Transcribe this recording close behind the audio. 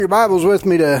Your Bibles with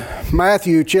me to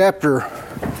Matthew chapter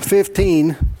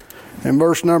 15 and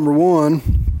verse number 1.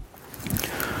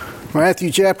 Matthew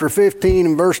chapter 15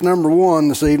 and verse number 1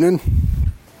 this evening.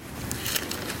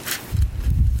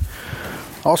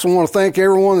 Also want to thank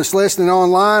everyone that's listening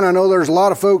online. I know there's a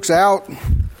lot of folks out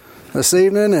this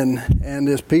evening, and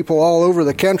there's people all over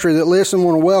the country that listen. I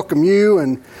want to welcome you,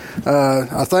 and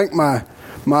I think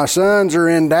my sons are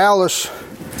in Dallas,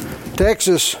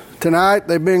 Texas tonight.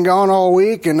 They've been gone all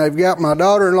week, and they've got my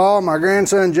daughter-in-law and my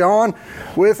grandson John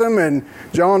with them, and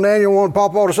John Daniel wanted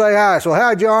Papa to say hi. So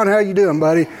hi, John. How you doing,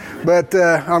 buddy? But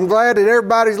I'm glad that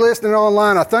everybody's listening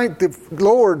online. I thank the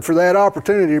Lord for that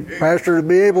opportunity, Pastor, to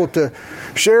be able to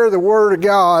share the Word of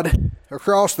God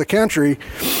across the country,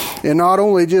 and not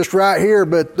only just right here,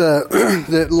 but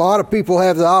that a lot of people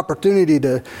have the opportunity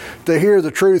to hear the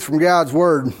truth from God's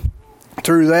Word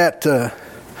through that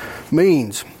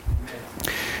means.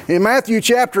 In Matthew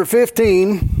chapter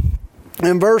 15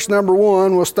 and verse number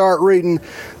 1, we'll start reading.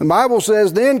 The Bible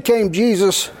says, Then came to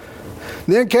Jesus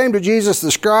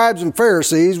the scribes and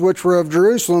Pharisees, which were of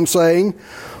Jerusalem, saying,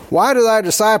 Why do thy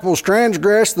disciples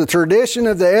transgress the tradition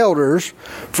of the elders?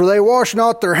 For they wash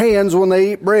not their hands when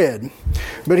they eat bread.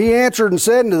 But he answered and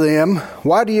said unto them,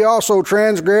 Why do ye also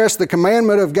transgress the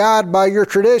commandment of God by your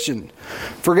tradition?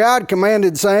 For God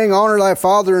commanded, saying, Honor thy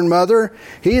father and mother.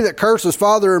 He that curses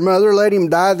father or mother, let him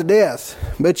die the death.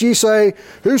 But ye say,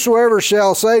 Whosoever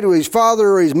shall say to his father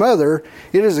or his mother,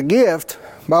 It is a gift,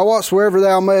 by whatsoever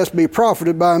thou mayest be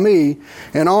profited by me,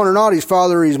 and honor not his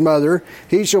father or his mother,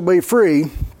 he shall be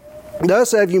free.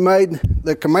 Thus have you made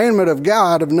the commandment of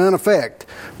God of none effect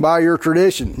by your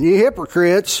tradition. Ye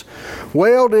hypocrites,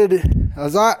 well did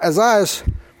Isaiah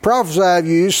prophesy of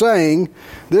you, saying,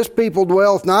 This people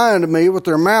dwelleth nigh unto me with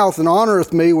their mouth, and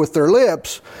honoreth me with their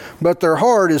lips, but their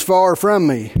heart is far from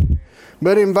me.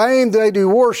 But in vain they do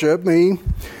worship me,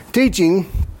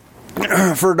 teaching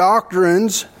for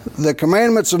doctrines the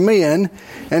commandments of men.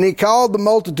 And he called the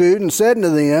multitude and said unto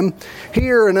them,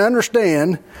 Hear and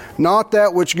understand, not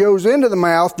that which goes into the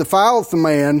mouth defileth the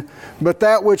man, but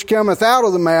that which cometh out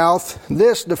of the mouth,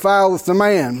 this defileth the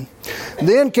man.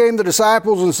 Then came the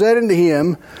disciples and said unto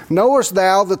him, Knowest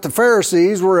thou that the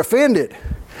Pharisees were offended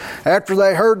after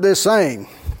they heard this saying?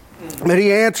 But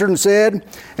he answered and said,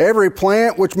 Every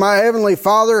plant which my heavenly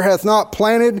Father hath not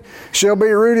planted shall be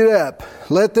rooted up.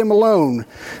 Let them alone.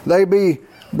 They be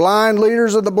blind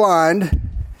leaders of the blind,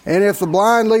 and if the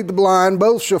blind lead the blind,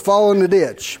 both shall fall in the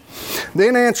ditch.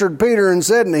 Then answered Peter and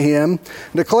said unto him,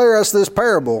 Declare us this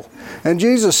parable. And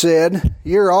Jesus said,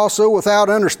 Ye are also without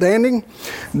understanding?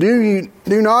 Do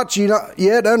not ye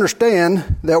yet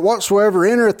understand that whatsoever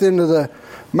entereth into the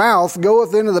mouth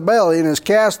goeth into the belly, and is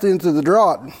cast into the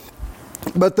draught?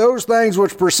 But those things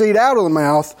which proceed out of the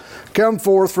mouth come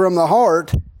forth from the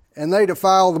heart, and they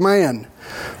defile the man.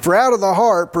 For out of the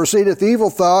heart proceedeth evil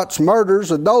thoughts,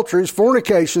 murders, adulteries,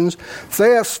 fornications,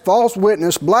 thefts, false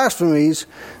witness, blasphemies.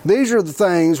 These are the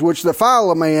things which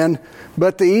defile a man,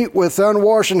 but to eat with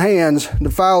unwashen hands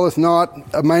defileth not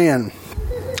a man.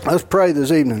 Let's pray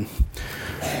this evening.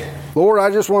 Lord,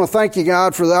 I just want to thank you,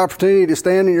 God, for the opportunity to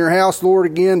stand in your house, Lord,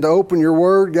 again, to open your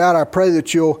word. God, I pray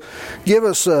that you'll give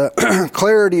us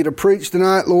clarity to preach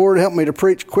tonight, Lord. Help me to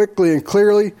preach quickly and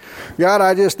clearly. God,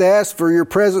 I just ask for your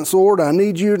presence, Lord. I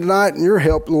need you tonight and your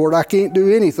help, Lord. I can't do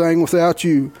anything without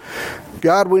you.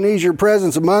 God, we need your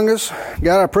presence among us.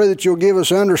 God, I pray that you'll give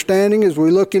us understanding as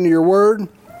we look into your word.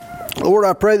 Lord,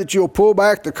 I pray that you'll pull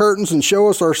back the curtains and show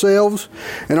us ourselves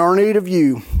and our need of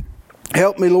you.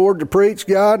 Help me, Lord, to preach,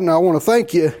 God, and I want to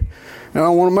thank you, and I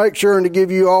want to make sure and to give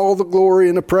you all the glory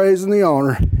and the praise and the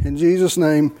honor. In Jesus'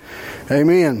 name,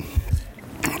 amen.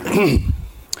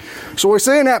 So we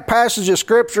see in that passage of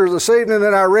Scripture this evening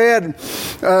that I read,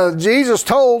 Jesus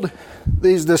told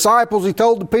these disciples, he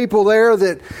told the people there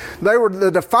that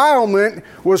the defilement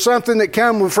was something that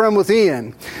came from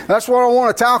within. That's what I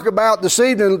want to talk about this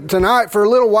evening, tonight, for a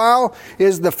little while,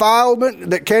 is defilement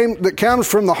that comes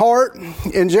from the heart.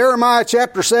 In Jeremiah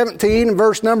chapter 17, and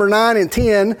verse number 9 and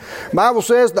 10, the Bible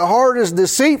says, The heart is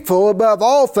deceitful above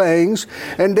all things,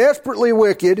 and desperately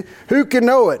wicked. Who can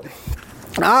know it?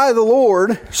 I, the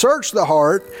Lord, search the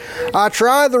heart. I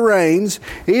try the reins,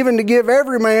 even to give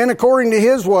every man according to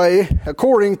his way,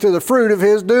 according to the fruit of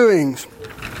his doings.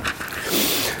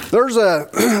 There's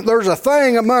a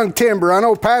thing among timber. I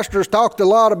know pastors talked a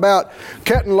lot about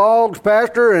cutting logs,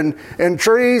 Pastor, and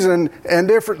trees and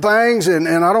different things. And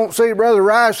I don't see Brother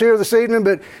Rice here this evening,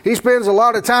 but he spends a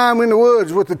lot of time in the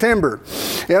woods with the timber.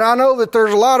 And I know that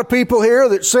there's a lot of people here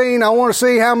that I want to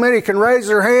see how many can raise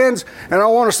their hands, and I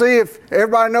want to see if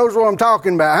everybody knows what I'm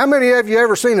talking about. How many of you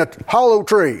ever seen a hollow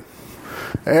tree?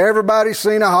 Everybody's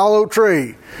seen a hollow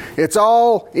tree. It's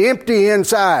all empty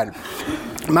inside.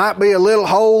 Might be a little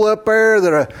hole up there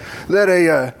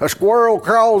that a squirrel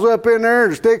crawls up in there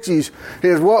and sticks his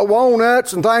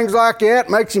walnuts and things like that,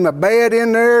 makes him a bed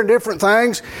in there and different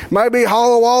things. Maybe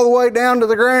hollow all the way down to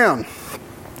the ground.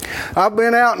 I've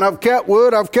been out and I've cut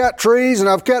wood, I've cut trees, and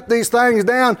I've cut these things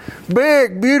down.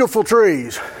 Big, beautiful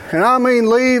trees. And I mean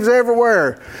leaves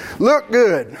everywhere. Look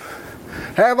good.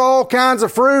 Have all kinds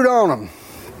of fruit on them.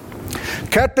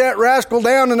 Cut that rascal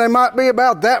down and they might be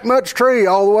about that much tree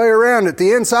all the way around it.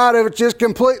 The inside of it's just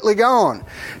completely gone.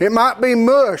 It might be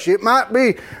mush. It might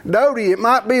be doty. It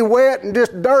might be wet and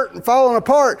just dirt and falling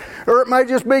apart. Or it may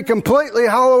just be completely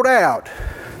hollowed out.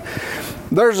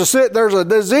 There's a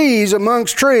disease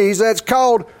amongst trees that's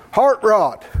called heart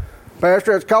rot.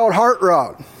 Pastor, it's called heart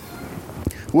rot.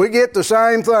 We get the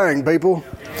same thing, people.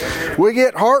 We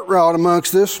get heart rot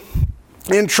amongst us.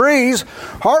 In trees,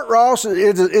 heart rot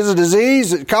is a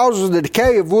disease that causes the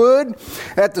decay of wood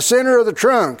at the center of the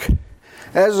trunk.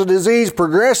 As the disease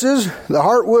progresses, the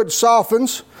heartwood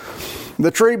softens.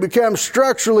 The tree becomes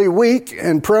structurally weak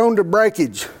and prone to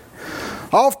breakage.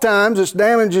 Oftentimes, its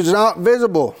damage is not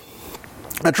visible.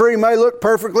 A tree may look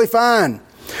perfectly fine.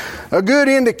 A good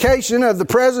indication of the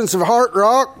presence of heart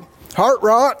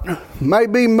rot may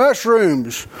be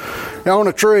mushrooms on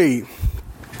a tree.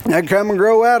 They come and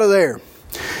grow out of there.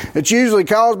 It's usually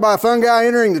caused by fungi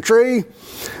entering the tree,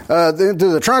 into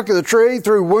the trunk of the tree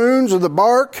through wounds of the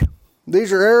bark.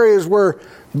 These are areas where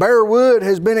bare wood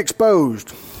has been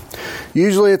exposed.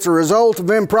 Usually it's a result of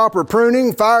improper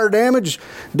pruning, fire damage,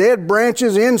 dead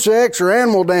branches, insects, or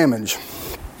animal damage.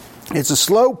 It's a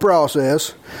slow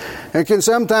process and can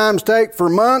sometimes take for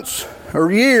months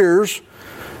or years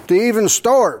to even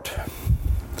start.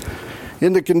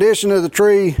 In the condition of the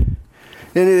tree,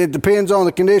 and it depends on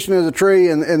the condition of the tree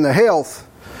and the health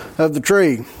of the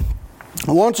tree.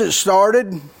 Once it's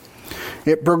started,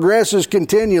 it progresses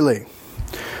continually.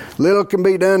 Little can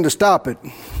be done to stop it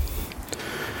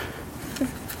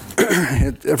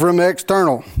from the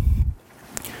external.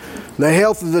 The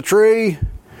health of the tree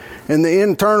and the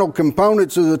internal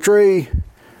components of the tree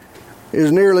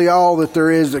is nearly all that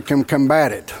there is that can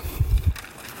combat it.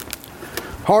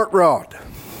 Heart rot.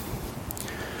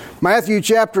 Matthew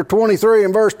chapter 23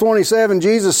 and verse 27,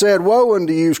 Jesus said, "Woe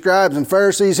unto you, scribes and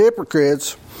Pharisees,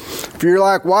 hypocrites, for you're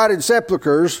like whited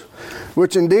sepulchres,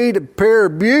 which indeed appear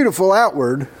beautiful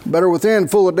outward, but are within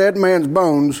full of dead man's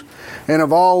bones and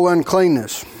of all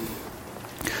uncleanness."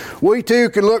 We too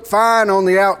can look fine on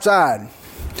the outside.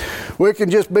 We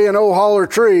can just be an old holler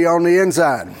tree on the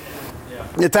inside.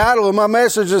 The title of my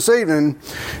message this evening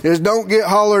is Don't Get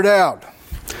Hollered Out.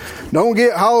 Don't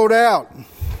get hollowed out.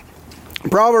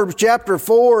 Proverbs chapter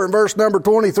 4 and verse number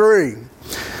 23.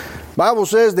 Bible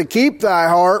says to keep thy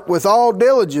heart with all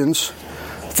diligence,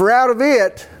 for out of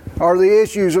it are the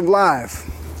issues of life.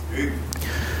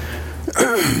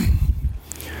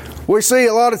 We see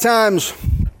a lot of times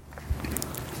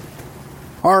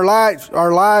our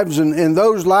lives and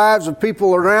those lives of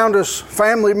people around us,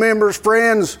 family members,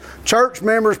 friends, church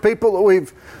members, people that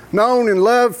we've known and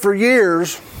loved for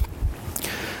years.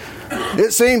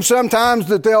 It seems sometimes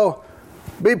that they'll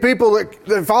be people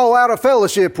that fall out of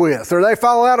fellowship with, or they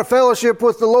fall out of fellowship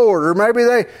with the Lord, or maybe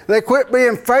they quit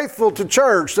being faithful to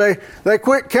church. They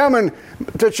quit coming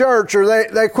to church, or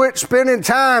they quit spending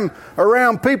time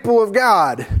around people of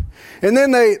God. And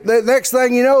then the next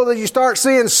thing you know, that you start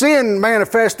seeing sin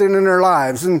manifesting in their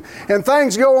lives and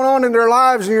things going on in their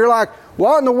lives, and you're like,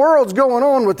 what in the world's going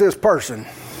on with this person?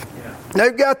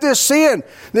 They've got this sin,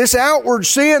 this outward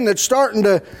sin that's starting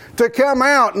to come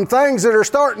out, and things that are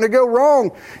starting to go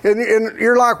wrong. And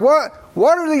you're like, what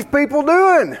are these people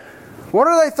doing? What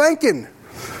are they thinking?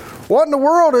 What in the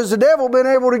world has the devil been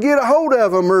able to get a hold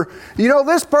of them? Or,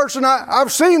 this person,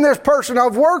 I've seen this person,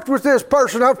 I've worked with this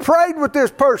person, I've prayed with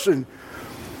this person.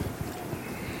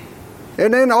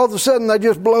 And then all of a sudden they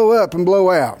just blow up and blow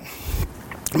out.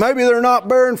 Maybe they're not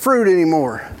bearing fruit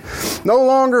anymore. No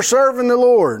longer serving the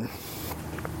Lord.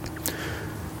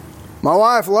 My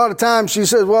wife, a lot of times, she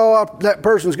says, well, that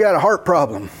person's got a heart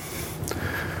problem.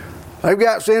 They've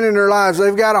got sin in their lives.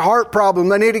 They've got a heart problem.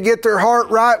 They need to get their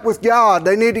heart right with God.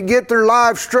 They need to get their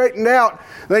lives straightened out.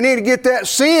 They need to get that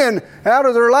sin out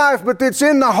of their life, but it's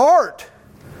in the heart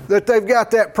that they've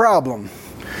got that problem.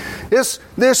 This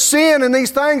sin and these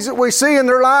things that we see in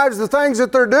their lives, the things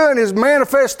that they're doing, is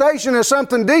manifestation of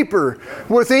something deeper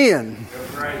within.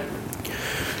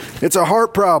 It's a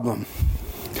heart problem.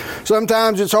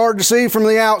 Sometimes it's hard to see from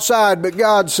the outside, but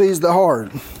God sees the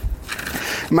heart.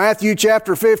 Matthew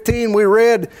chapter 15, we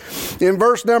read in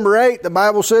verse number 8, the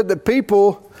Bible said that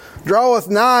people draweth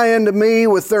nigh unto me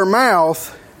with their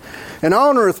mouth, and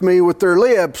honoreth me with their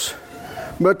lips,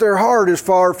 but their heart is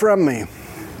far from me.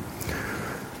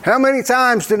 How many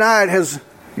times tonight has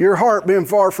your heart been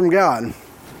far from God?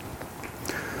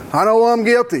 I know I'm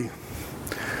guilty.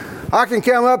 I can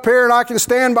come up here and I can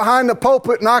stand behind the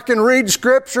pulpit and I can read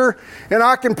Scripture and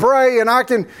I can pray and I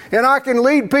can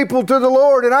lead people to the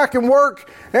Lord and I can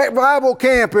work at Bible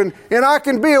camp and I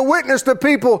can be a witness to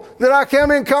people that I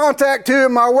come in contact to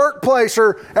in my workplace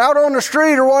or out on the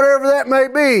street or whatever that may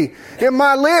be. And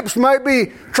my lips may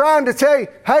be trying to tell you,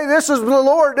 hey, this is the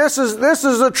Lord, this is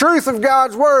the truth of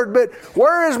God's Word, but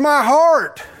where is my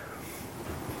heart?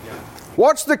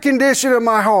 What's the condition of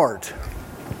my heart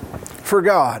for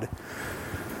God?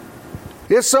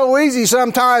 It's so easy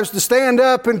sometimes to stand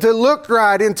up and to look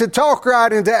right and to talk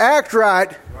right and to act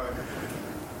right.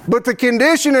 But the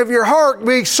condition of your heart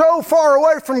being so far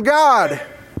away from God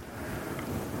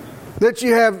that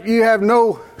you have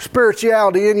no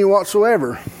spirituality in you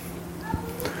whatsoever.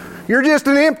 You're just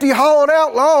an empty, hollowed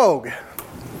out log.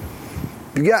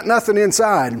 You got nothing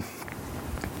inside.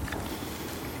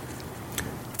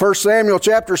 1 Samuel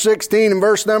chapter 16 and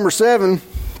verse number 7.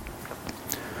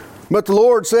 But the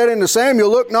Lord said unto Samuel,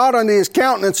 look not unto his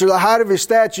countenance or the height of his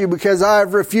stature, because I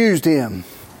have refused him.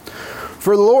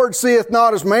 For the Lord seeth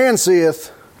not as man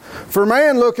seeth. For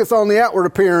man looketh on the outward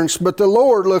appearance, but the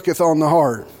Lord looketh on the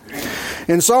heart.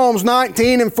 In Psalms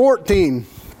 19 and 14,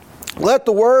 let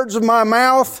the words of my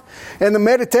mouth and the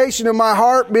meditation of my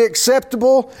heart be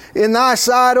acceptable in thy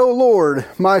sight, O Lord,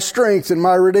 my strength and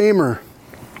my Redeemer.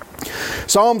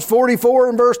 Psalms 44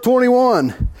 and verse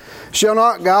 21. Shall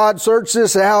not God search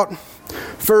this out?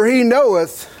 For he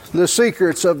knoweth the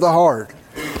secrets of the heart.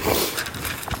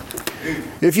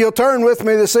 If you'll turn with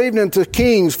me this evening to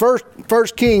Kings, 1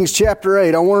 Kings chapter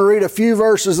 8. I want to read a few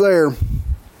verses there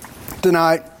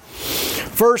tonight.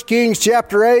 1 Kings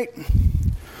chapter 8.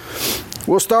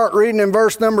 We'll start reading in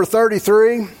verse number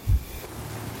 33.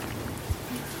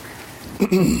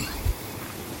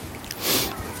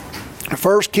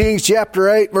 1 Kings chapter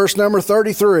 8, verse number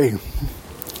 33.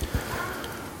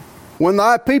 When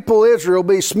thy people Israel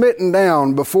be smitten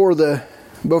down before the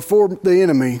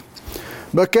enemy,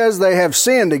 because they have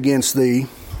sinned against thee,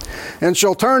 and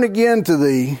shall turn again to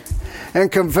thee,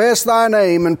 and confess thy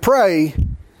name, and pray,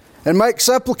 and make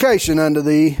supplication unto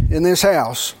thee in this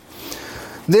house,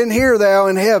 then hear thou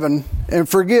in heaven, and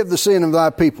forgive the sin of thy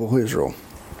people Israel,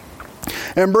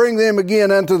 and bring them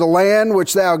again unto the land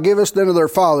which thou givest unto their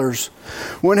fathers,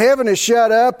 when heaven is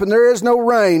shut up, and there is no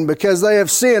rain, because they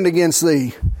have sinned against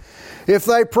thee. If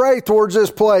they pray towards this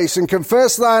place, and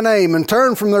confess thy name, and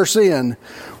turn from their sin,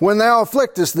 when thou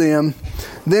afflictest them,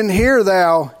 then hear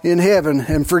thou in heaven,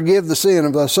 and forgive the sin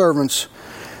of thy servants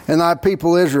and thy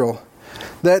people Israel,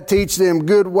 that teach them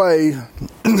good way,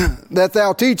 that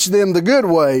thou teach them the good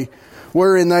way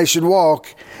wherein they should walk,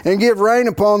 and give rain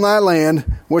upon thy land,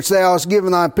 which thou hast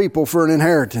given thy people for an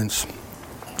inheritance.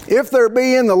 If there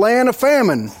be in the land a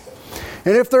famine,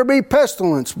 and if there be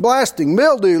pestilence, blasting,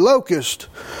 mildew, locust,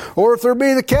 or if there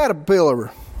be the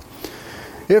caterpillar,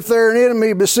 if their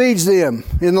enemy besiege them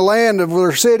in the land of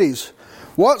their cities,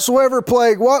 whatsoever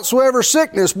plague, whatsoever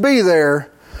sickness be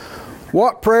there,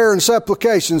 what prayer and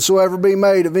supplication soever be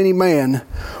made of any man,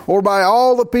 or by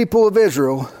all the people of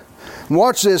Israel,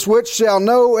 watch this, which shall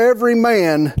know every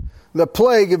man the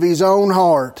plague of his own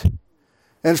heart,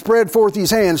 and spread forth his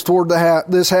hands toward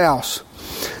this house.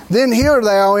 Then hear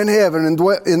thou in heaven and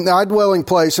in thy dwelling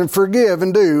place, and forgive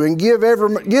and do, and give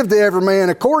to every man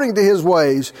according to his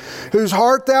ways, whose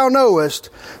heart thou knowest,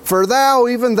 for thou,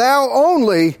 even thou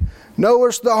only,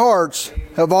 knowest the hearts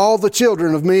of all the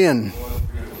children of men.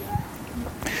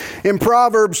 In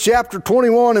Proverbs chapter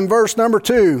 21 and verse number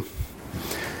 2,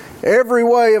 every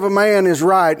way of a man is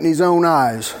right in his own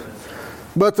eyes,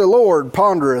 but the Lord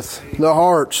pondereth the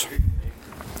hearts.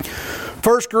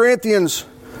 1 Corinthians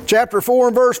chapter 4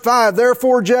 and verse 5,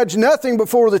 therefore judge nothing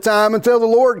before the time until the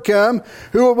Lord come,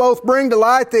 who will both bring to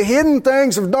light the hidden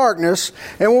things of darkness,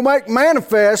 and will make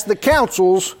manifest the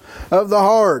counsels of the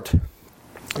heart.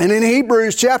 And in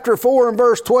Hebrews chapter 4 and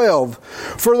verse 12,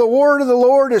 for the word of the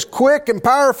Lord is quick and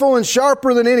powerful and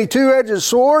sharper than any two-edged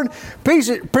sword,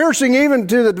 piercing even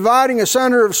to the dividing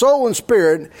asunder of soul and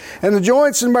spirit, and the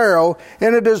joints and marrow,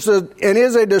 and is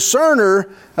a discerner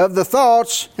of the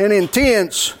thoughts and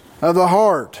intents of the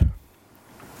heart.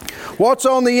 What's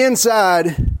on the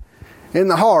inside in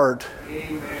the heart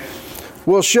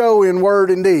will show in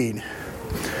word and deed.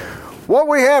 What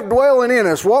we have dwelling in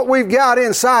us, what we've got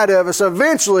inside of us,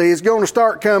 eventually is going to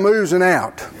start come oozing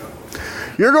out.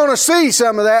 You're going to see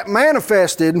some of that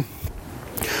manifested.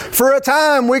 For a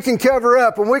time we can cover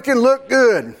up and we can look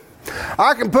good.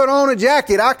 I can put on a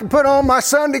jacket. I can put on my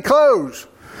Sunday clothes.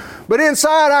 But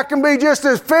inside I can be just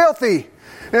as filthy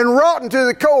and rotten to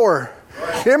the core.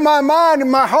 In my mind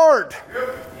and my heart.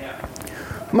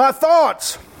 My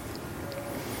thoughts.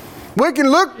 We can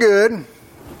look good.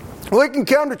 We can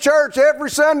come to church every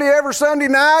Sunday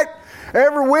night,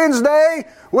 every Wednesday.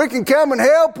 We can come and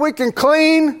help. We can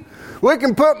clean. We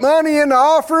can put money in the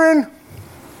offering.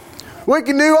 We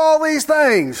can do all these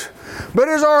things. But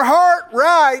is our heart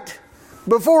right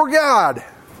before God?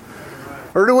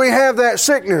 Or do we have that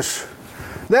sickness,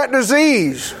 that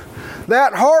disease,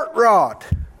 that heart rot,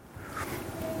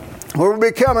 where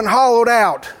we're becoming hollowed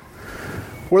out,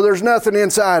 where there's nothing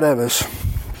inside of us?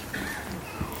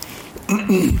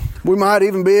 We might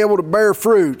even be able to bear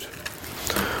fruit.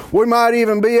 We might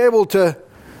even be able to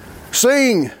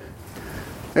sing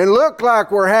and look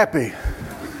like we're happy.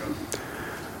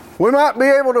 We might be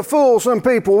able to fool some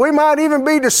people. We might even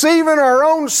be deceiving our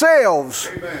own selves.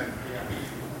 Amen.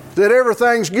 That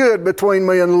everything's good between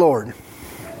me and the Lord.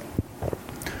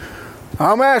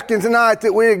 I'm asking tonight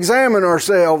that we examine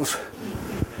ourselves.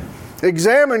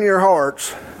 Examine your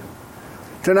hearts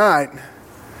tonight.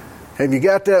 Have you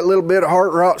got that little bit of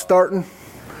heart rot starting?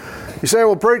 You say,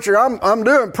 well, preacher, I'm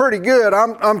doing pretty good.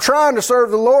 I'm trying to serve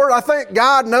the Lord. I think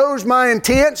God knows my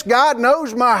intents. God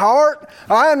knows my heart.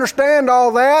 I understand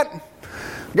all that.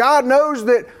 God knows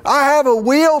that I have a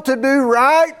will to do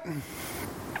right.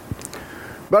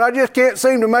 But I just can't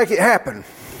seem to make it happen.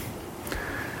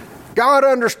 God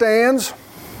understands.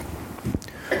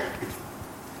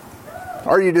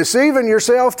 Are you deceiving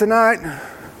yourself tonight?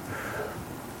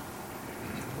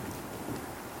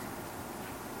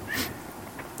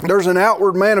 There's an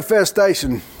outward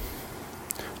manifestation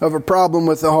of a problem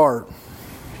with the heart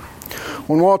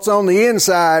when what's on the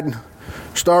inside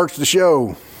starts to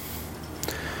show.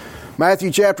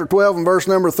 Matthew chapter 12 and verse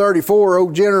number 34,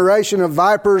 O generation of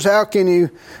vipers, how can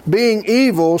you, being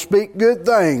evil, speak good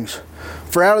things?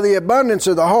 For out of the abundance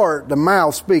of the heart the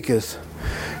mouth speaketh.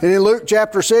 And in Luke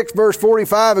chapter 6 verse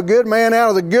 45, a good man out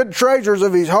of the good treasures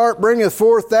of his heart bringeth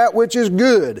forth that which is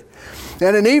good.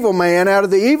 And an evil man out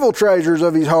of the evil treasures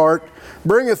of his heart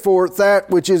bringeth forth that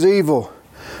which is evil.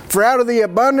 For out of the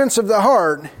abundance of the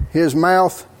heart his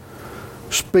mouth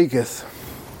speaketh.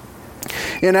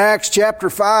 In Acts chapter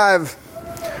 5,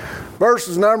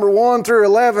 verses number 1 through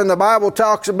 11, the Bible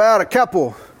talks about a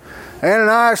couple,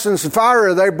 Ananias and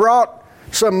Sapphira. They brought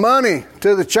some money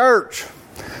to the church.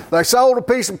 They sold a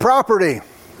piece of property.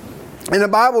 And the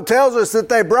Bible tells us that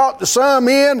they brought the sum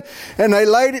in and they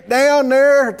laid it down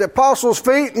there at the apostles'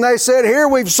 feet and they said, here,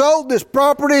 we've sold this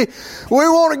property. We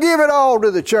want to give it all to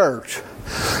the church.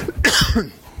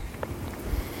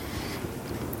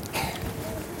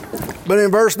 But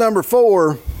in verse number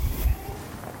 4,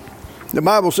 the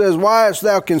Bible says, why hast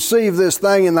thou conceived this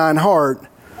thing in thine heart,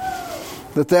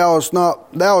 that thou hast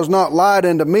not lied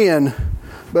unto men,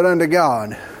 but unto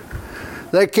God?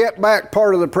 They kept back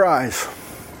part of the price.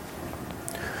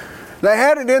 They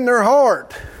had it in their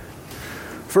heart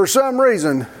for some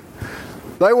reason.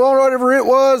 They wanted whatever it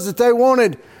was that they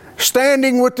wanted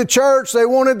standing with the church. They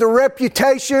wanted the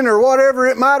reputation or whatever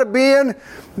it might have been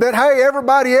that, hey,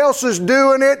 everybody else is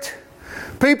doing it.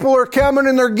 People are coming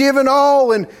and they're giving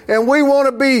all, and we want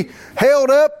to be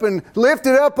held up and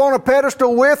lifted up on a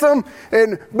pedestal with them.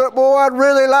 But boy, I'd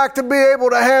really like to be able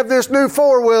to have this new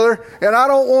four-wheeler, and I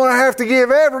don't want to have to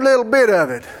give every little bit of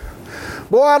it.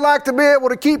 Boy, I'd like to be able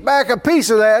to keep back a piece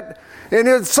of that and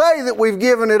it'd say that we've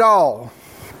given it all.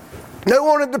 They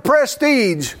wanted the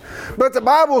prestige. But the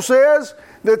Bible says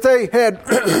that they had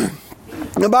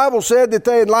the Bible said that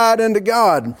they had lied unto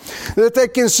God, that they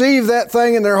conceived that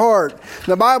thing in their heart.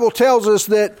 The Bible tells us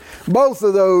that both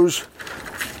of those,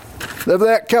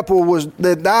 that couple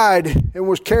that died and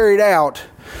was carried out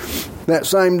that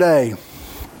same day.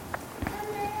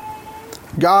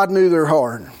 God knew their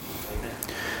heart.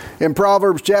 In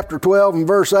Proverbs chapter 12 and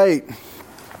verse 8,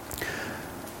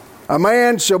 a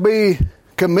man shall be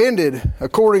commended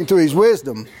according to his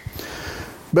wisdom,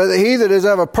 but he that is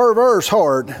of a perverse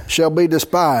heart shall be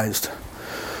despised.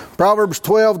 Proverbs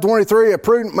 12:23, a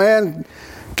prudent man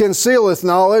concealeth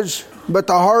knowledge, but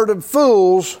the heart of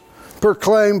fools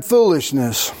proclaim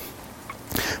foolishness.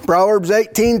 Proverbs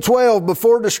 18:12,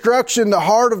 before destruction the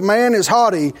heart of man is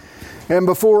haughty, and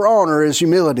before honor is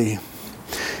humility.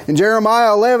 In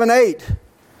Jeremiah 11:8,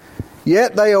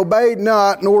 yet they obeyed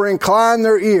not, nor inclined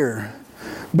their ear,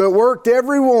 but worked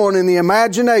every one in the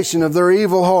imagination of their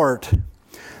evil heart.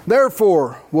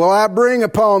 Therefore will I bring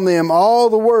upon them all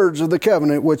the words of the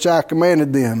covenant which I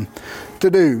commanded them to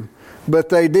do, but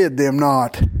they did them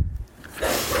not.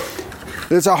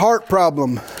 It's a heart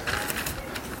problem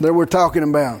that we're talking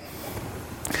about.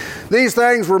 These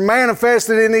things were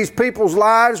manifested in these people's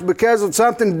lives because of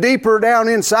something deeper down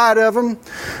inside of them.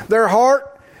 Their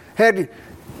heart had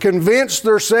convinced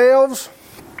themselves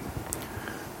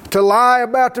to lie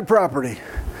about the property.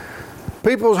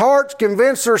 People's hearts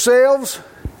convinced themselves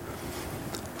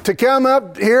to come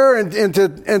up here and to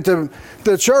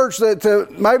the church,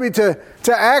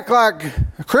 to act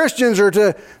like Christians, or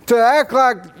to act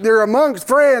like they're amongst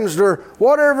friends, or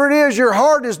whatever it is. Your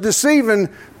heart is deceiving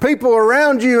people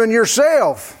around you and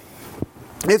yourself.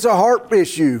 It's a heart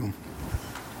issue.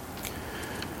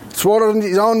 It's what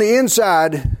is on the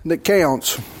inside that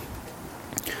counts.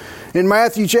 In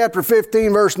Matthew chapter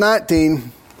 15, verse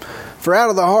 19, for out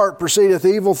of the heart proceedeth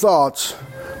evil thoughts,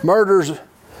 murders,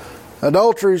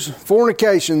 adulteries,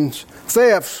 fornications,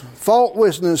 thefts, false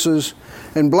witnesses,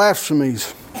 and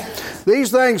blasphemies.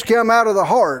 These things come out of the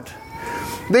heart.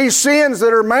 These sins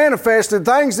that are manifested,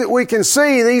 things that we can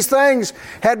see, these things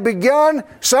had begun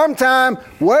sometime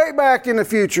way back in the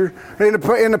future, in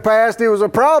the past. It was a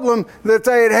problem that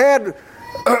they had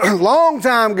a long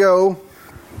time ago.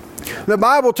 The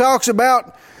Bible talks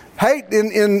about hate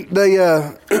in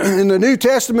the New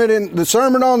Testament, in the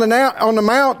Sermon on the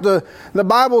Mount. The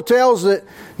Bible tells that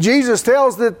Jesus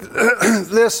tells that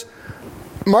this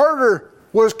murder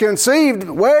was conceived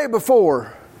way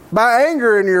before by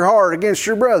anger in your heart against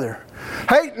your brother,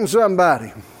 hating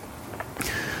somebody.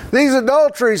 These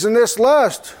adulteries and this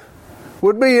lust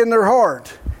would be in their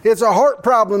heart. It's a heart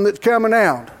problem that's coming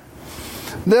out.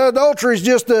 The adultery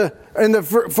is and the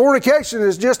fornication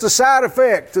is just a side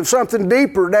effect of something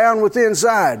deeper down within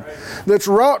inside that's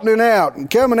rotting out and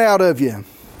coming out of you.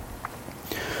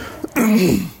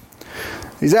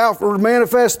 These outward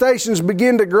manifestations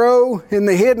begin to grow in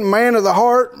the hidden man of the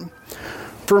heart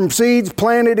from seeds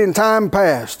planted in time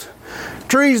past.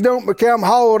 Trees don't become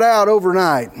hollowed out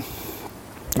overnight.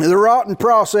 The rotting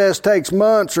process takes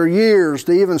months or years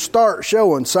to even start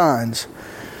showing signs.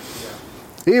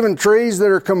 Even trees that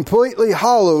are completely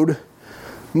hollowed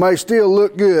may still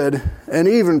look good and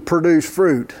even produce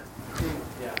fruit.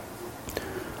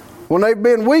 When they've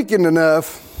been weakened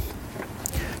enough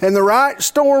and the right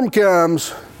storm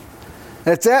comes,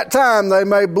 at that time they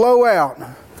may blow out,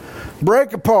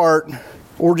 break apart,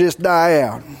 or just die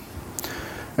out.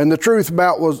 And the truth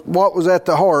about what was at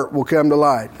the heart will come to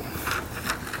light.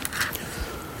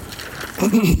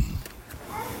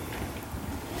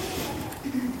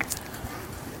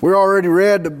 We already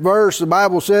read the verse. The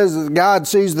Bible says that God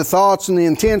sees the thoughts and the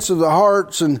intents of the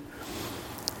hearts. And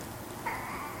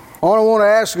all I want to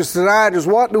ask us tonight is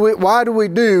why do we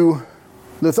do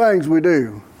the things we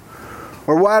do?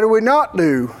 Or why do we not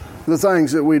do the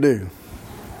things that we do?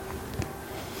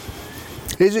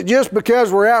 Is it just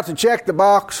because we're out to check the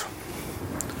box?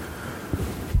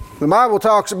 The Bible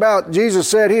talks about, Jesus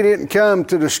said He didn't come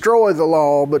to destroy the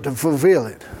law, but to fulfill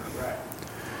it.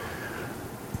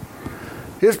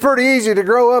 It's pretty easy to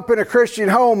grow up in a Christian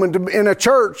home and in a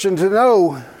church and to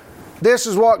know this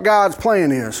is what God's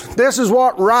plan is. This is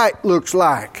what right looks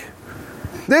like.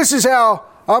 This is how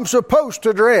I'm supposed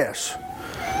to dress.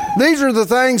 These are the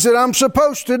things that I'm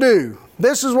supposed to do.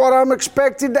 This is what I'm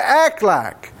expected to act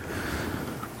like.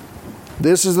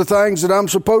 This is the things that I'm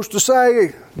supposed to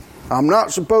say. I'm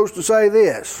not supposed to say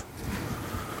this.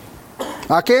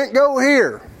 I can't go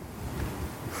here.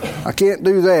 I can't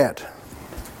do that.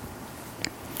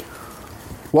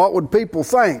 What would people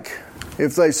think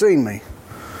if they seen me?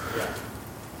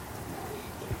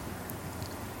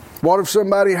 What if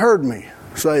somebody heard me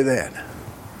say that?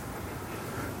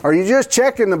 Are you just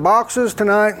checking the boxes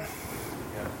tonight?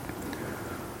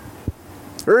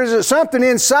 Or is it something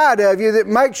inside of you that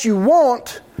makes you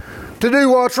want to do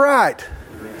what's right?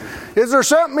 Is there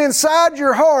something inside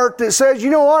your heart that says, you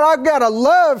know what, I've got a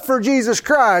love for Jesus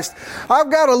Christ. I've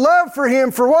got a love for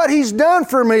Him for what He's done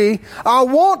for me. I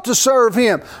want to serve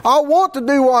Him. I want to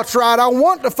do what's right. I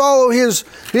want to follow His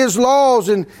laws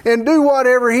and do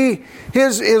whatever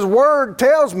His Word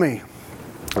tells me.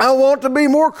 I want to be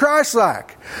more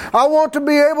Christ-like. I want to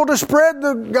be able to spread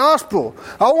the gospel.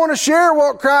 I want to share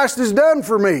what Christ has done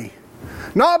for me.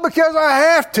 Not because I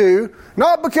have to,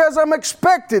 not because I'm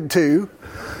expected to.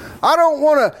 I don't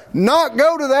want to not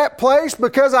go to that place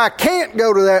because I can't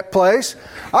go to that place.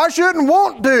 I shouldn't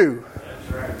want to.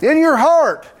 In your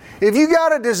heart, if you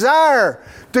got a desire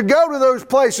to go to those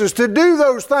places, to do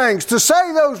those things, to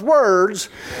say those words,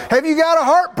 have you got a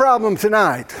heart problem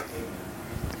tonight?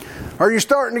 Are you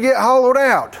starting to get hollowed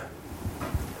out?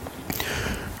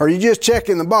 Are you just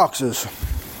checking the boxes?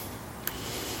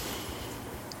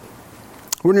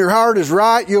 When your heart is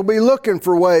right, you'll be looking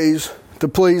for ways to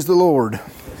please the Lord.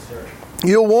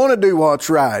 You'll want to do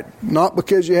what's right, not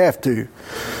because you have to.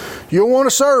 You'll want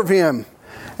to serve Him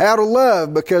out of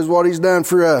love because of what He's done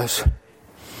for us.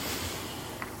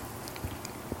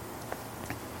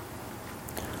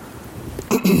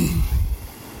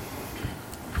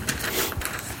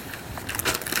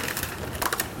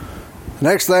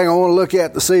 Next thing I want to look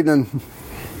at this evening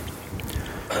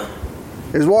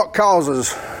is what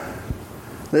causes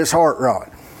this heart rot.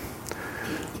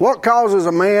 What causes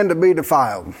a man to be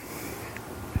defiled?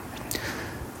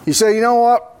 You say, you know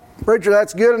what, preacher,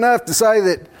 that's good enough to say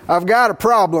that I've got a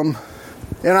problem,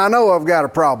 and I know I've got a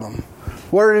problem.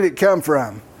 Where did it come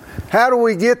from? How do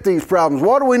we get these problems?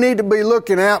 What do we need to be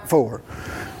looking out for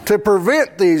to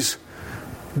prevent these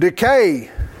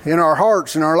decay in our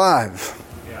hearts and our lives?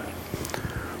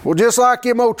 Well, just like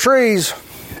them old trees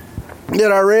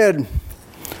that I read,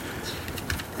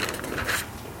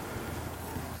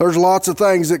 there's lots of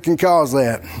things that can cause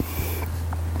that.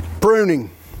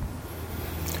 Pruning.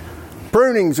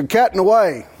 Pruning's a cutting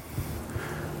away.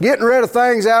 Getting rid of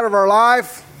things out of our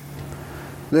life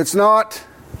that's not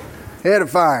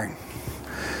edifying.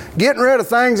 Getting rid of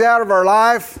things out of our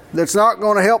life that's not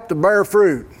going to help to bear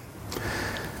fruit.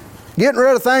 Getting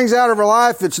rid of things out of our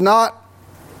life that's not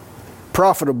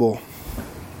profitable.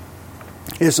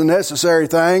 It's a necessary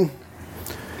thing.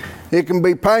 It can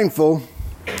be painful.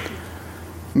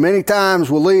 Many times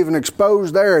we'll leave an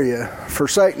exposed area for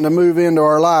Satan to move into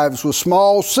our lives with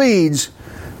small seeds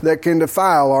that can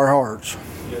defile our hearts.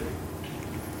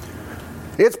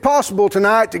 It's possible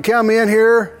tonight to come in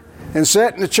here and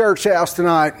sit in the church house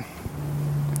tonight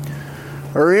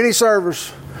or any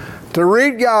service to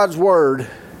read God's Word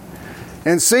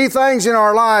and see things in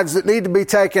our lives that need to be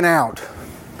taken out.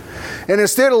 And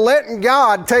instead of letting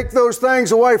God take those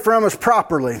things away from us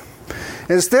properly,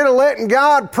 instead of letting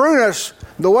God prune us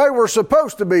the way we're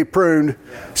supposed to be pruned,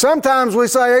 sometimes we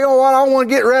say, you know what, I want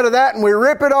to get rid of that, and we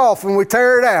rip it off and we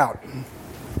tear it out.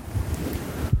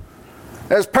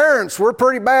 As parents, we're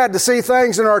pretty bad to see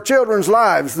things in our children's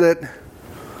lives that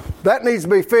needs to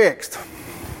be fixed.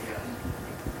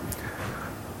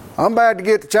 I'm bad to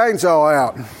get the chainsaw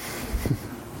out.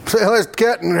 So let's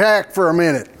cut and hack for a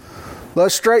minute.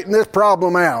 Let's straighten this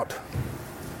problem out.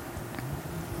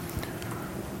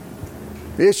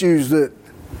 Issues that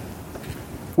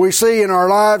we see in our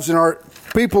lives and our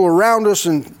people around us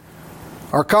and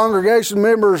our congregation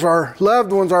members, our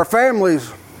loved ones, our families,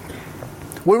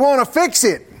 we want to fix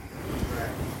it.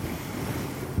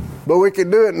 But we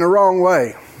can do it in the wrong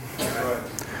way.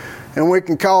 And we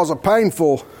can cause a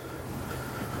painful,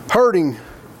 hurting,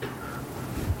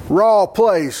 raw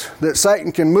place that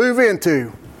Satan can move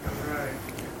into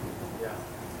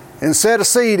and set a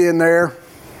seed in there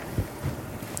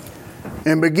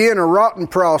and begin a rotten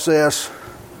process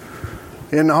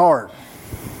in the heart.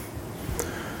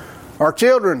 Our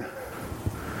children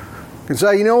can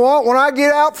say, you know what, when I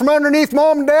get out from underneath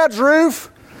Mom and Dad's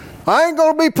roof, I ain't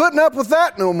going to be putting up with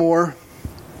that no more.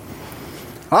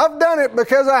 I've done it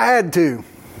because I had to,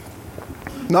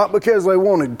 not because they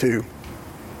wanted to.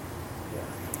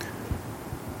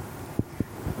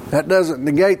 That doesn't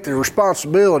negate the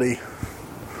responsibility,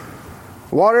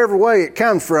 whatever way it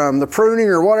comes from, the pruning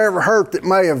or whatever hurt that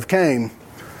may have came.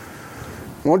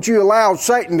 Once you allow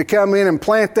Satan to come in and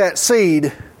plant that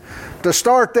seed to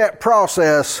start that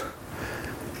process,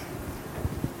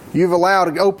 you've allowed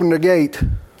to open the gate.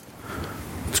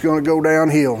 It's going to go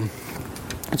downhill.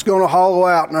 It's going to hollow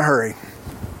out in a hurry.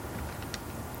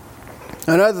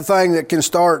 Another thing that can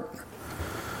start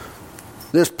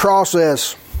this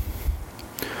process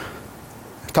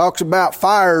talks about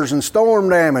fires and storm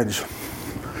damage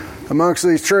amongst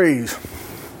these trees.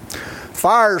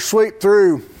 Fires sweep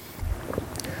through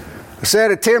a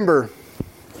set of timber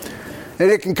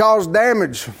and it can cause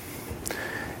damage.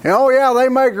 And oh yeah, they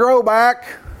may grow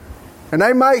back and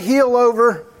they may heal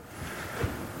over,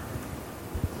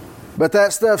 but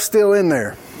that stuff's still in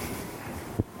there.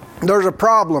 There's a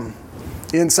problem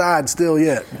inside still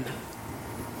yet.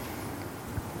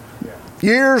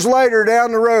 Years later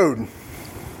down the road,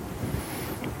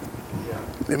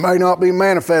 it may not be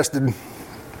manifested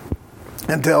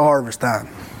until harvest time.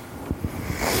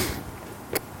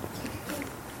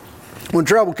 When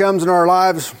trouble comes in our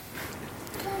lives,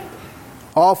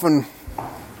 often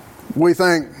we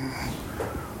think,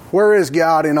 where is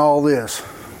God in all this?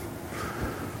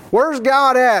 Where's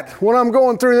God at when I'm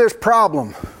going through this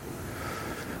problem?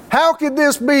 How could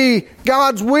this be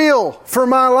God's will for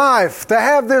my life, to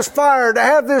have this fire, to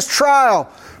have this trial,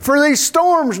 for these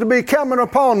storms to be coming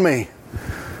upon me?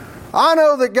 I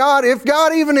know that God, if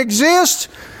God even exists,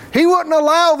 He wouldn't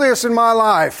allow this in my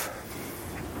life.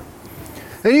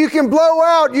 And you can blow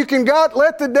out,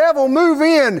 let the devil move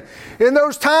in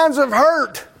those times of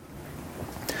hurt,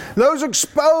 those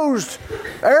exposed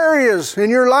areas in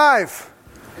your life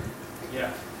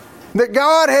that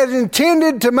God has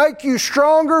intended to make you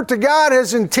stronger, to God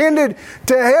has intended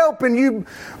to help, and you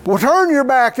will turn your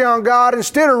back on God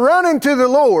instead of running to the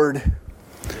Lord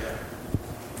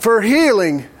for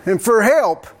healing and for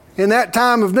help in that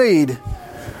time of need,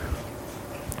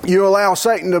 you allow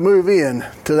Satan to move in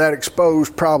to that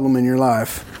exposed problem in your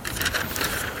life.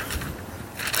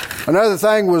 Another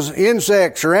thing was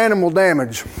insects or animal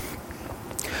damage.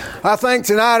 I think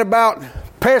tonight about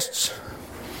pests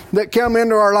that come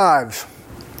into our lives.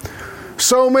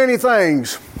 So many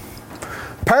things.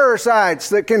 Parasites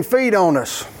that can feed on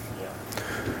us.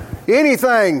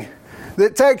 Anything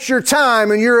that takes your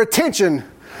time and your attention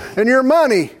and your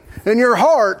money and your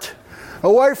heart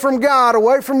away from God,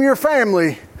 away from your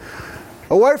family,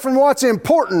 away from what's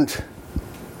important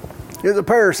is a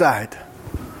parasite.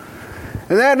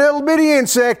 And that little bitty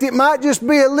insect, it might just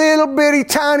be a little bitty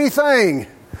tiny thing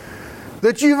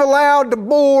that you've allowed to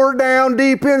bore down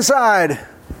deep inside.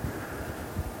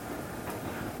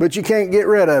 But you can't get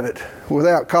rid of it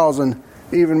without causing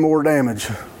even more damage.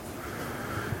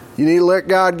 You need to let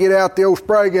God get out the old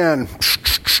spray gun.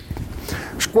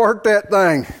 Squirt that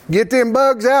thing. Get them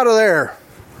bugs out of there.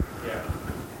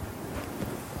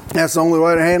 That's the only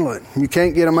way to handle it. You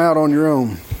can't get them out on your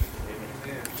own.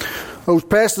 Those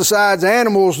pesticides,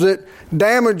 animals that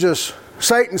damage us.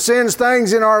 Satan sends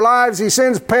things in our lives. He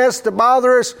sends pests to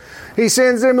bother us. He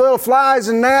sends them little flies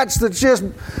and gnats that's just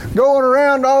going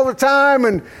around all the time,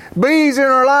 and bees in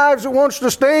our lives that wants to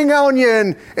sting on you,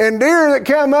 and deer that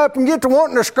come up and get to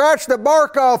wanting to scratch the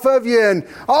bark off of you, and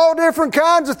all different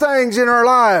kinds of things in our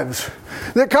lives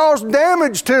that cause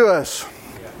damage to us.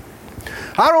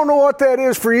 I don't know what that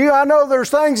is for you. I know there's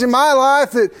things in my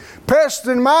life, that pests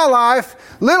in my life,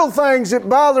 little things that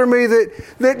bother me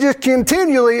that just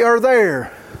continually are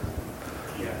there.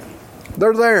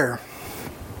 They're there.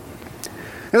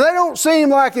 And they don't seem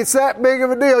like it's that big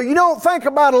of a deal. You don't think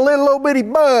about a little old bitty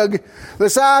bug the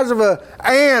size of an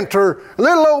ant, or a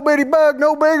little old bitty bug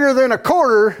no bigger than a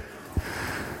quarter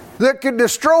that could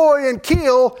destroy and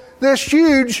kill this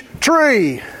huge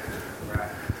tree.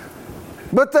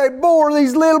 But they bore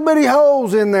these little bitty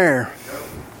holes in there.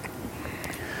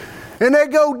 And they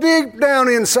go deep down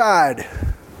inside.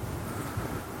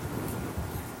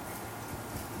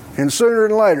 And sooner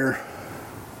than later,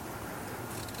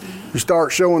 you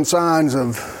start showing signs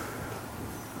of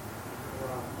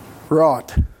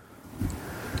rot.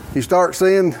 You start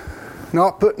seeing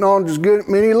not putting on as good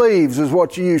many leaves as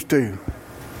what you used to.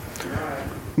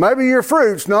 Maybe your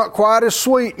fruit's not quite as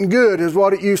sweet and good as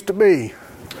what it used to be.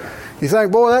 You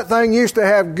think, boy, that thing used to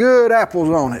have good apples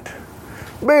on it.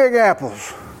 Big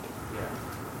apples.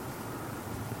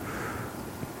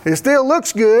 It still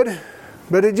looks good,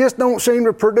 but it just don't seem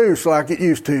to produce like it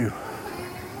used to.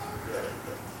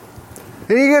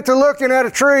 And you get to looking at a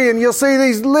tree and you'll see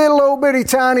these little old bitty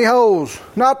tiny holes,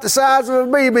 not the size of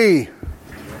a BB.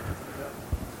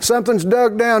 Something's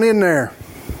dug down in there.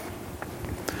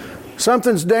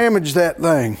 Something's damaged that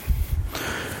thing.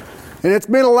 And it's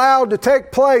been allowed to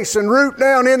take place and root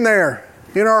down in there,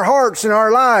 in our hearts, in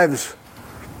our lives.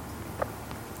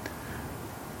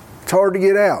 It's hard to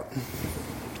get out.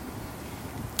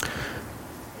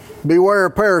 Beware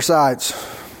of parasites.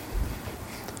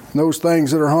 Those things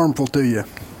that are harmful to you.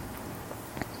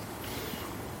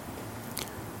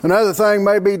 Another thing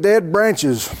may be dead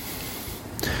branches.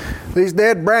 These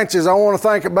dead branches I want to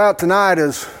think about tonight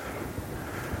as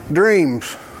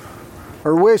dreams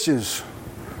or wishes.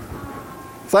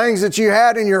 Things that you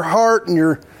had in your heart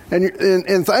and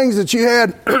things that you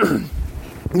had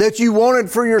that you wanted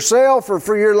for yourself or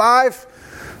for your life.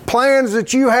 Plans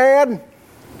that you had.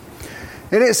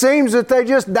 And it seems that they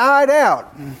just died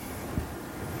out.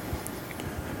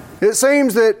 It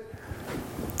seems that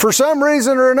for some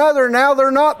reason or another now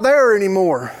they're not there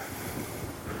anymore.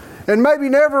 And maybe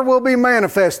never will be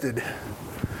manifested.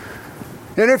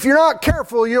 And if you're not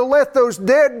careful, you'll let those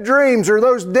dead dreams or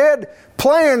those dead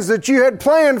plans that you had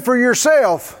planned for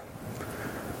yourself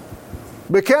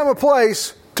become a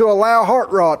place to allow heart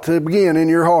rot to begin in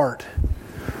your heart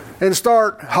and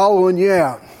start hollowing you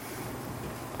out.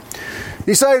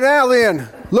 You say, now then,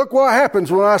 look what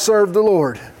happens when I serve the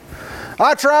Lord.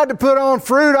 I tried to put on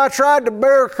fruit. I tried to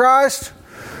bear Christ,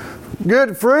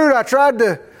 good fruit. I tried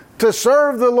to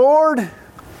serve the Lord.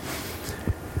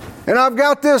 And I've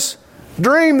got this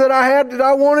dream that I had that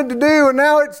I wanted to do, and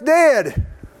now it's dead.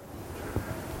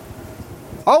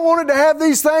 I wanted to have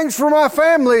these things for my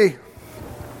family.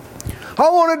 I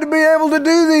wanted to be able to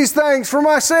do these things for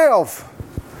myself.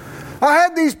 I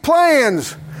had these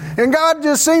plans, and God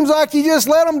just seems like He just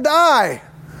let them die.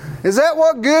 Is that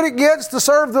what good it gets to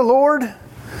serve the Lord?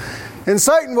 And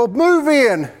Satan will move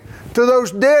in to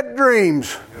those dead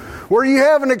dreams where you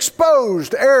have an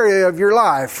exposed area of your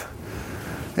life,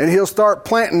 and he'll start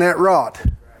planting that rot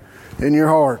in your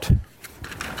heart.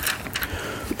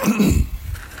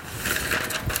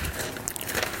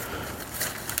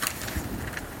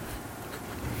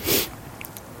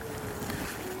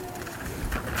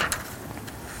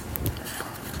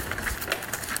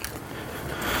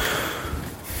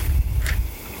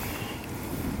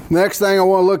 Next thing I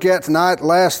want to look at tonight, the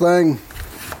last thing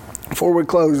before we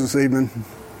close this evening,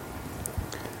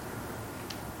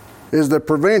 is the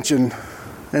prevention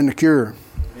and the cure.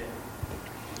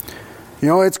 You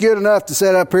know, it's good enough to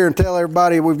sit up here and tell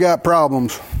everybody we've got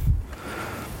problems.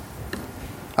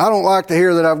 I don't like to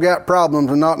hear that I've got problems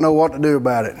and not know what to do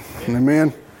about it.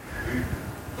 Amen?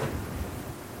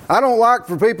 I don't like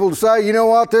for people to say, you know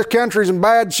what, this country's in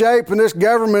bad shape and this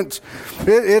government's,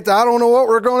 I don't know what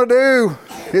we're going to do.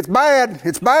 It's bad.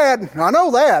 It's bad. I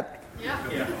know that.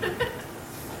 Yeah.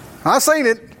 I've seen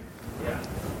it. Yeah.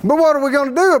 But what are we going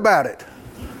to do about it?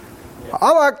 Yeah.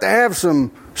 I like to have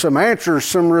some answers,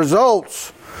 some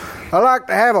results. I like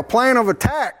to have a plan of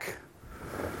attack.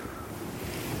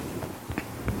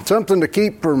 Something to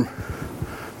keep from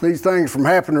these things from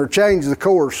happening or change the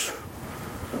course.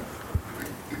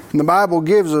 And the Bible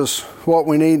gives us what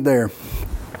we need there.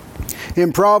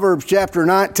 In Proverbs chapter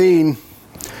 19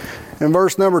 and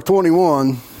verse number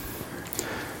 21, the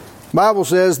Bible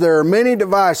says, there are many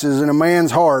devices in a man's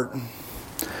heart.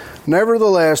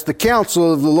 Nevertheless, the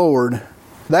counsel of the Lord,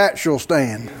 that shall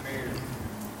stand.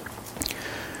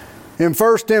 In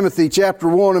 1 Timothy chapter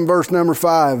 1 and verse number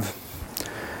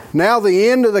 5, now the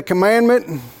end of the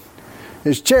commandment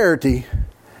is charity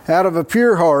out of a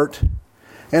pure heart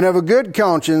and of a good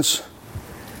conscience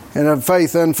and of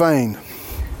faith unfeigned.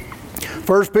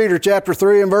 1 Peter chapter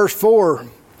 3 and verse 4,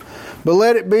 but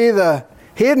let it be the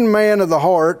hidden man of the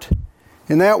heart,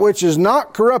 and that which is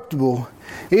not corruptible,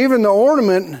 even the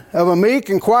ornament of a meek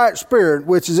and quiet spirit,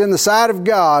 which is in the sight of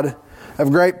God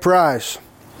of great price.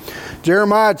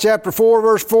 Jeremiah chapter 4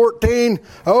 verse 14,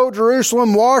 O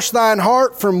Jerusalem, wash thine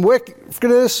heart from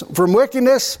wickedness,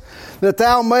 that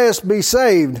thou mayest be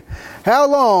saved. How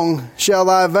long shall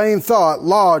thy vain thought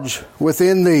lodge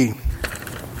within thee?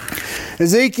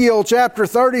 Ezekiel chapter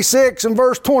 36 and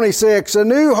verse 26, a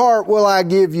new heart will I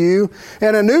give you,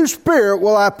 and a new spirit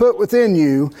will I put within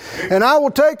you, and I will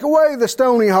take away the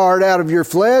stony heart out of your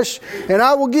flesh, and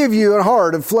I will give you a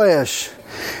heart of flesh.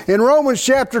 In Romans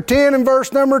chapter 10 and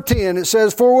verse number 10, it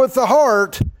says, for with the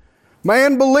heart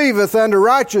man believeth unto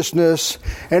righteousness,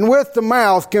 and with the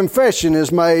mouth confession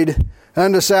is made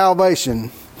unto salvation.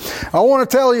 I want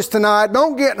to tell you tonight,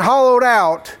 don't get hollowed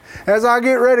out as I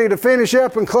get ready to finish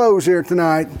up and close here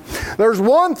tonight. There's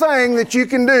one thing that you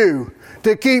can do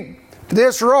to keep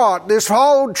this rot, this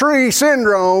hollowed tree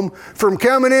syndrome from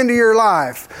coming into your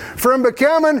life, from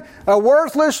becoming a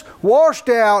worthless, washed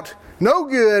out, no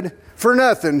good, for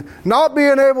nothing, not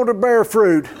being able to bear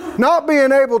fruit, not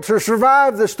being able to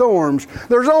survive the storms.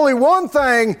 There's only one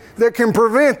thing that can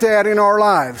prevent that in our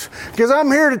lives. Because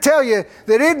I'm here to tell you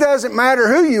that it doesn't matter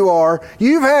who you are.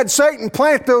 You've had Satan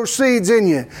plant those seeds in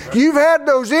you. You've had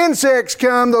those insects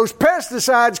come, those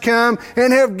pesticides come,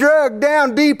 and have dug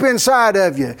down deep inside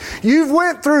of you. You've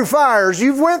went through fires,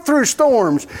 you've went through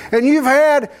storms, and you've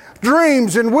had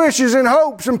dreams and wishes and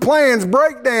hopes and plans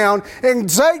break down,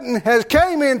 and Satan has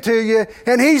came into you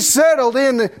and he's settled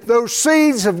in those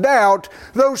seeds of doubt.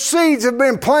 Those seeds have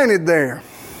been planted there.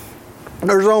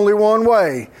 There's only one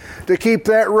way to keep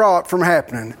that rot from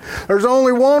happening. There's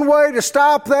only one way to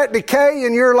stop that decay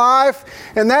in your life,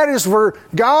 and that is for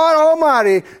God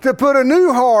Almighty to put a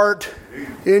new heart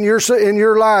in your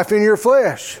life, in your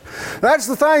flesh. That's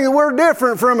the thing, that we're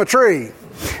different from a tree.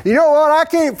 You know what? I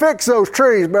can't fix those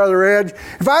trees, Brother Edge.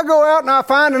 If I go out and I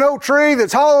find an old tree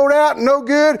that's hollowed out and no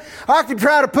good, I could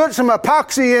try to put some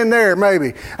epoxy in there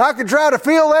maybe. I could try to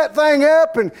fill that thing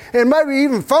up and maybe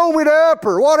even foam it up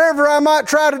or whatever I might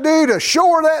try to do to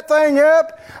shore that thing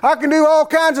up. I can do all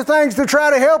kinds of things to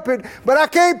try to help it, but I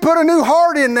can't put a new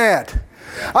heart in that.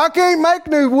 I can't make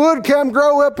new wood come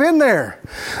grow up in there.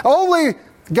 Only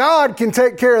God can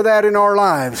take care of that in our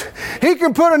lives. He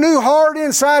can put a new heart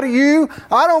inside of you.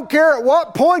 I don't care at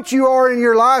what point you are in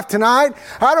your life tonight.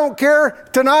 I don't care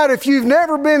tonight if you've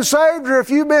never been saved or if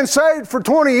you've been saved for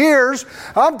 20 years.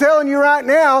 I'm telling you right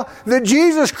now that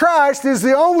Jesus Christ is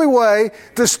the only way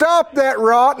to stop that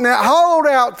rot and that hollowed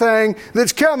out thing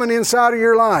that's coming inside of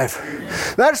your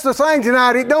life. That's the thing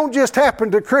tonight. It don't just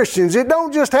happen to Christians. It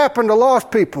don't just happen to lost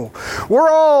people. We're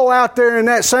all out there in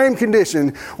that same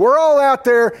condition. We're all out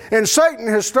there there, and Satan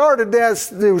has started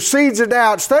those seeds of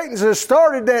doubt. Satan has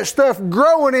started that stuff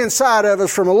growing inside of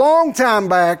us from a long time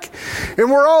back,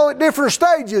 and we're all at different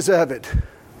stages of it.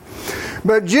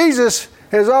 But Jesus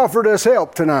has offered us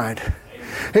help tonight.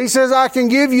 He says, I can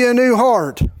give you a new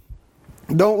heart.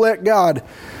 Don't let God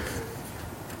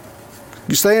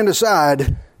stand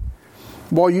aside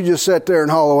while you just sit there and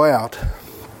hollow out.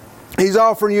 He's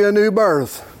offering you a new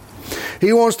birth.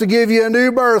 He wants to give you a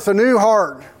new birth, a new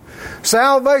heart,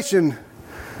 salvation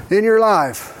in your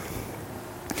life.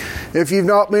 If you've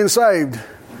not been saved,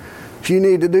 you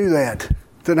need to do that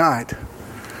tonight.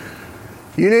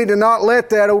 You need to not let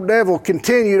that old devil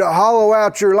continue to hollow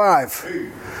out your life.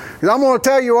 Because I'm going to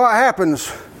tell you what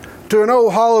happens to an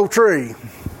old hollow tree.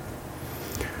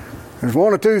 There's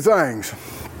one of two things.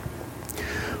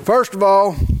 First of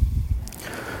all,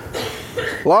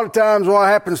 a lot of times what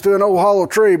happens to an old hollow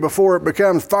tree before it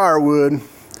becomes firewood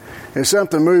is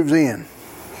something moves in.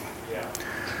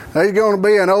 There's going to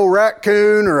be an old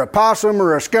raccoon or a possum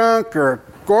or a skunk or a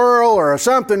squirrel or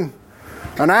something,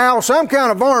 an owl, some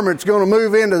kind of varmint's going to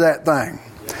move into that thing.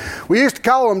 We used to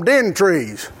call them den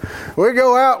trees. We'd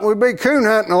go out and we'd be coon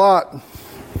hunting a lot.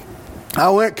 I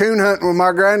went coon hunting with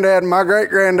my granddad and my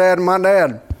great-granddad and my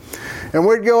dad. And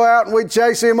we'd go out and we'd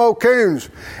chase them old coons.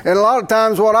 And a lot of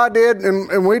times what I did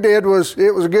and we did was,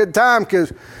 it was a good time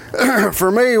because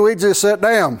for me, we'd just sit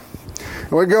down.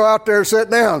 And we'd go out there and sit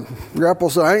down. Grandpa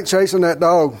said, I ain't chasing that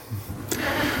dog.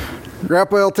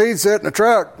 Grandpa LT'd sit in the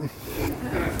truck.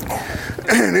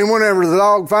 And then whenever the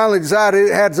dog finally decided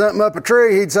it had something up a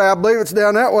tree, he'd say, I believe it's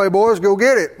down that way, boys, go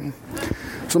get it.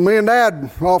 So me and Dad,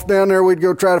 off down there, we'd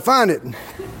go try to find it.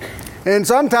 And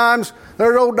sometimes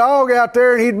there's an old dog out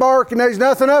there and he'd bark and there's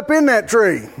nothing up in that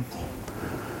tree.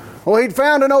 Well, he'd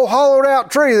found an old hollowed out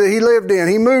tree that he lived in.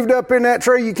 He moved up in that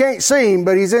tree. You can't see him,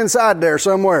 but he's inside there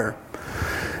somewhere.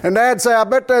 And Dad said, I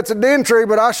bet that's a den tree,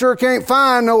 but I sure can't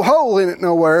find no hole in it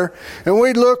nowhere. And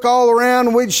we'd look all around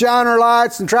and we'd shine our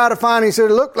lights and try to find it. He said,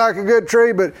 it looked like a good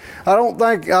tree, but I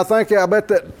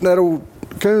bet that old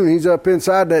coon, he's up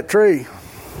inside that tree.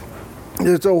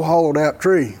 It's an old hollowed out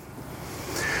tree.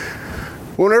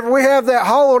 Whenever we have that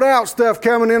hollowed out stuff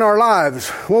coming in our lives,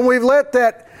 when we've let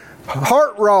that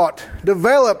heart rot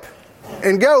develop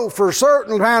and go for a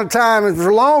certain amount of time and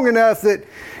for long enough that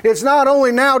it's not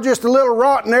only now just a little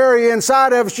rotten area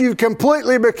inside of us, you've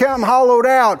completely become hollowed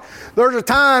out. There's a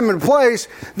time and place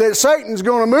that Satan's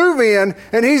going to move in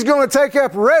and he's going to take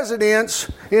up residence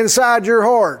inside your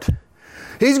heart.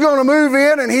 He's going to move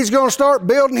in and he's going to start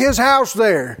building his house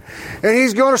there. And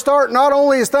he's going to start, not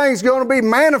only is things going to be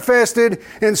manifested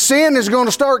and sin is going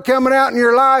to start coming out in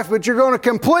your life, but you're going to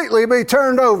completely be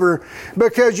turned over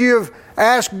because you've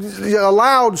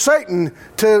allowed Satan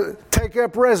to take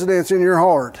up residence in your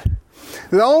heart.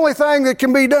 The only thing that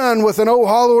can be done with an old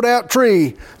hollowed out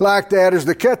tree like that is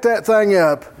to cut that thing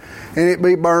up and it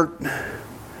be burnt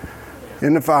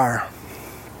in the fire.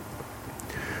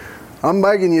 I'm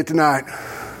begging you tonight,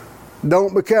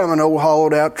 don't become an old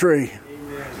hollowed out tree.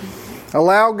 Amen.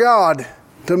 Allow God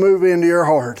to move into your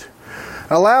heart.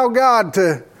 Allow God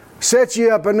to set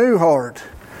you up a new heart.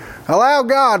 Allow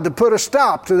God to put a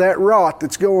stop to that rot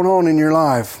that's going on in your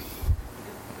life.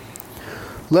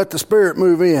 Let the Spirit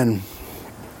move in.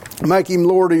 Make Him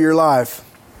Lord of your life.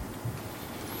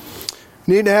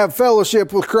 You need to have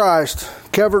fellowship with Christ,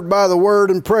 covered by the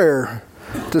Word and prayer,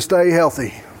 to stay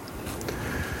healthy.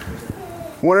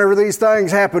 Whenever these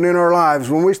things happen in our lives,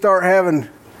 when we start having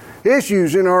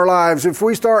issues in our lives, if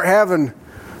we start having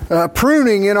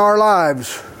pruning in our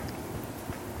lives,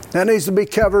 that needs to be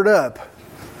covered up.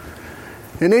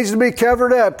 It needs to be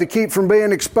covered up to keep from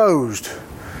being exposed.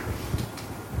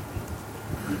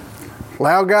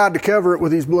 Allow God to cover it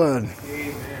with His blood.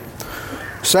 Amen.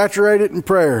 Saturate it in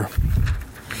prayer.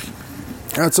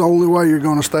 That's the only way you're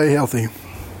going to stay healthy.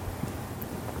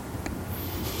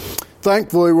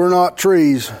 Thankfully, we're not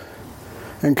trees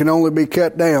and can only be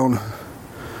cut down.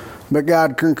 But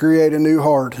God can create a new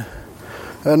heart,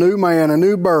 a new man, a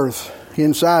new birth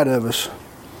inside of us,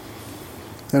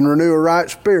 and renew a right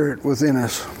spirit within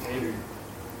us.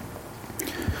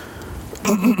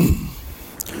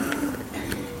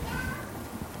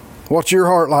 What's your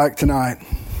heart like tonight?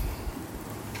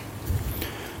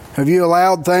 Have you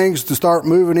allowed things to start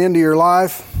moving into your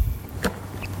life?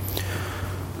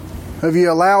 Have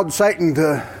you allowed Satan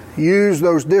to use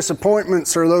those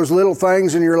disappointments or those little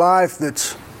things in your life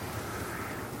that's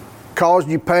caused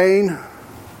you pain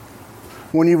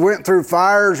when you went through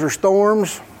fires or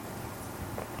storms?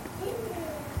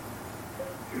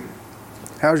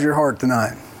 How's your heart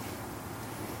tonight?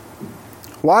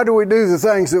 Why do we do the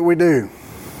things that we do?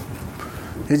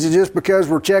 Is it just because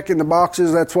we're checking the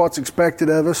boxes that's what's expected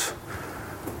of us?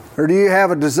 Or do you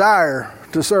have a desire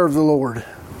to serve the Lord?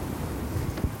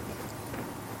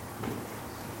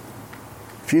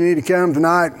 If you need to come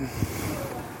tonight,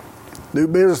 do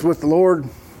business with the Lord,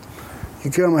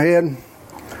 you come ahead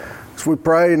as we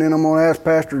pray, and then I'm going to ask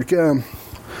Pastor to come.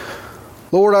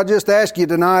 Lord, I just ask you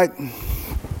tonight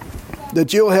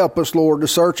that you'll help us, Lord, to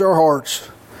search our hearts.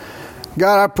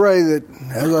 God, I pray that,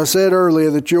 as I said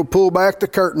earlier, that you'll pull back the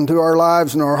curtain to our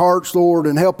lives and our hearts, Lord,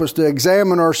 and help us to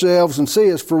examine ourselves and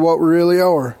see us for what we really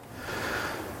are.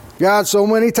 God, so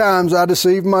many times I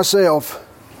deceive myself.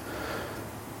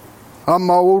 I'm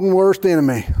my own worst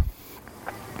enemy.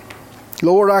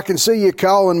 Lord, I can see you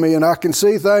calling me, and I can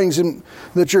see things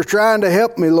that you're trying to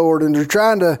help me, Lord, and you're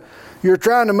trying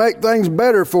to make things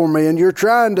better for me, and you're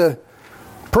trying to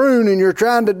prune, and you're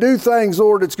trying to do things,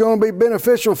 Lord, that's going to be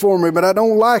beneficial for me, but I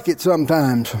don't like it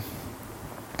sometimes.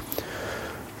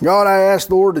 God, I ask,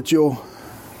 Lord, that you'll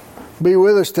be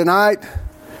with us tonight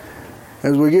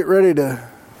as we get ready to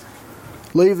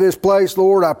leave this place,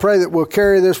 Lord. I pray that we'll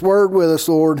carry this word with us,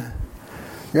 Lord.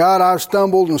 God, I've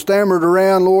stumbled and stammered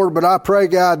around, Lord, but I pray,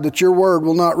 God, that your word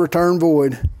will not return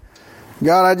void.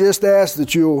 God, I just ask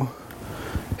that you'll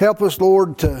help us,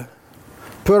 Lord, to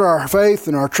put our faith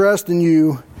and our trust in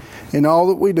you in all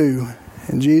that we do.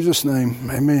 In Jesus' name,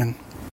 amen.